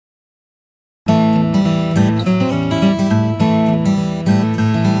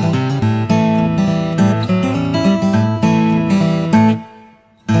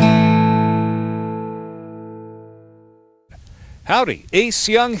Howdy, Ace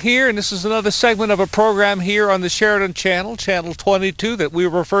Young here, and this is another segment of a program here on the Sheridan channel, Channel 22, that we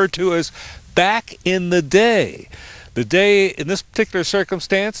refer to as Back in the Day. The day in this particular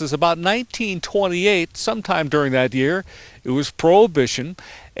circumstance is about 1928, sometime during that year. It was Prohibition,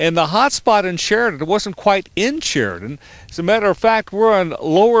 and the hot spot in Sheridan wasn't quite in Sheridan. As a matter of fact, we're on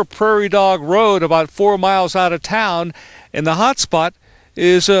Lower Prairie Dog Road, about 4 miles out of town, and the hot spot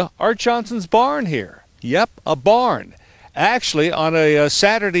is Art Johnson's barn here. Yep, a barn. Actually, on a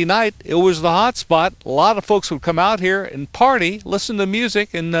Saturday night, it was the hot spot. A lot of folks would come out here and party, listen to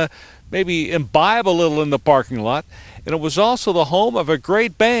music, and maybe imbibe a little in the parking lot. And it was also the home of a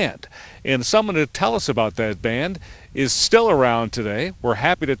great band. And someone to tell us about that band is still around today. We're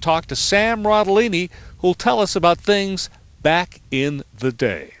happy to talk to Sam Rotellini, who'll tell us about things back in the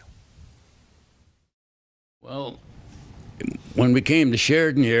day. Well, when we came to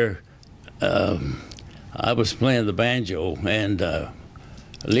Sheridan here, I was playing the banjo, and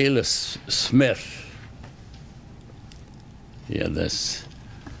Lela Smith. Yeah,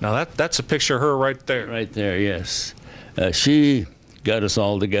 Now that's a picture of her right there. Right there, yes. She got us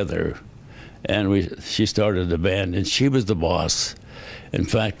all together, and she started the band, and she was the boss. In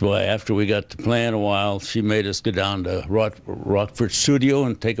fact, after we got to playing a while, she made us go down to Rockford Studio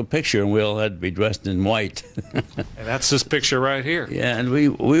and take a picture, and we all had to be dressed in white. And that's this picture right here. Yeah, and we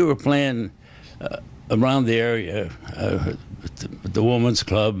were playing around the area, the Women's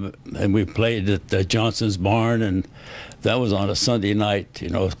Club, and we played at Johnson's barn, and that was on a Sunday night, you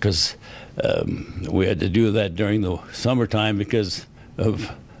know, because we had to do that during the summertime because of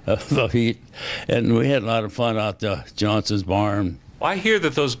the heat, and we had a lot of fun out the Johnson's barn. I hear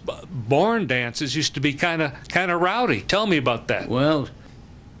that those barn dances used to be kind of rowdy. Tell me about that. Well,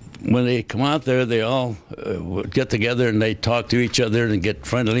 when they come out there, they all would get together and they talk to each other and get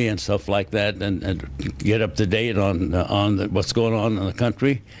friendly and stuff like that, and get up to date on what's going on in the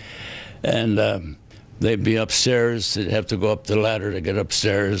country. And they'd be upstairs. They'd have to go up the ladder to get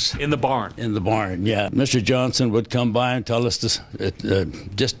upstairs. In the barn? In the barn, yeah. Mr. Johnson would come by and tell us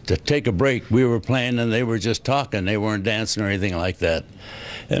just to take a break. We were playing and they were just talking. They weren't dancing or anything like that.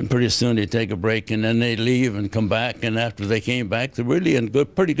 And pretty soon they'd take a break and then they'd leave and come back. And after they came back, they're really in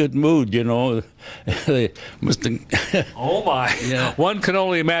pretty good mood, you know. They must have Oh, my. Yeah. One can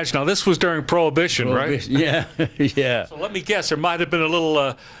only imagine. Now, this was during Prohibition, right? Yeah, yeah. So let me guess, there might have been a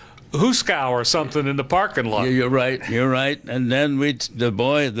little hooskow or something in the parking lot. You're right. And then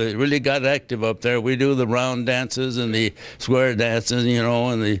they really got active up there. We do the round dances and the square dances, you know,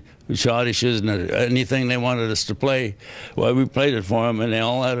 and the schottisches and anything they wanted us to play. Well, we played it for them, and they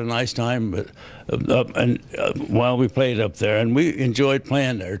all had a nice time. While we played up there, and we enjoyed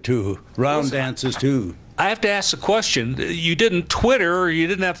playing there too. Round dances too. I have to ask the question. You didn't Twitter, or you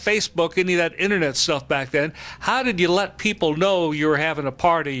didn't have Facebook, any of that internet stuff back then. How did you let people know you were having a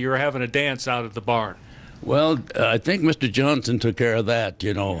party, you were having a dance out at the barn? Well, I think Mr. Johnson took care of that,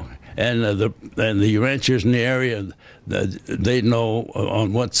 you know. And the ranchers in the area, they'd know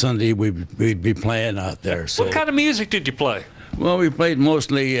on what Sunday we'd be playing out there. So. What kind of music did you play? Well, we played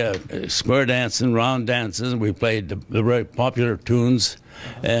mostly square dancing, round dances. We played the very popular tunes,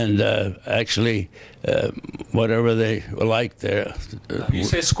 and actually whatever they liked there. You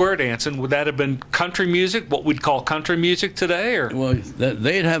say square dancing, would that have been country music, what we'd call country music today? Or? Well,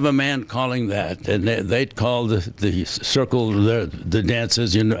 they'd have a man calling that, and they'd call the circle, the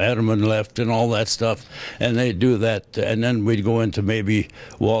dances, you know, Adam and left and all that stuff, and they'd do that, and then we'd go into maybe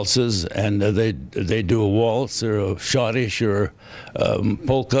waltzes, and they'd do a waltz or a schottisch or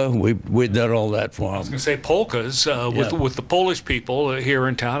polka. We did all that for them. I was going to say polkas, with the Polish people here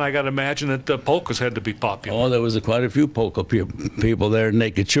in town. I got to imagine that the polkas had to be popular. Oh, there was quite a few polka people there, and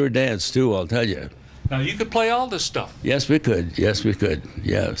they could sure dance too, I'll tell you. Now, you could play all this stuff. Yes, we could. Yes, we could.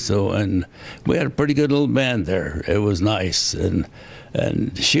 Yeah. So, and we had a pretty good little band there. It was nice, and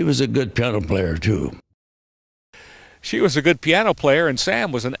she was a good piano player too. She was a good piano player, and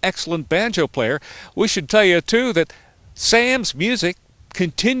Sam was an excellent banjo player. We should tell you too that Sam's music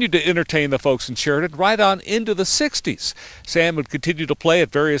continued to entertain the folks in Sheridan right on into the 60s. Sam would continue to play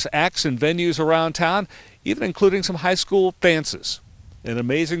at various acts and venues around town, even including some high school dances. An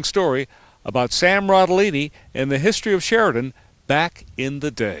amazing story about Sam Rotellini and the history of Sheridan back in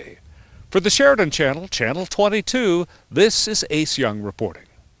the day. For the Sheridan Channel, Channel 22, this is Ace Young reporting.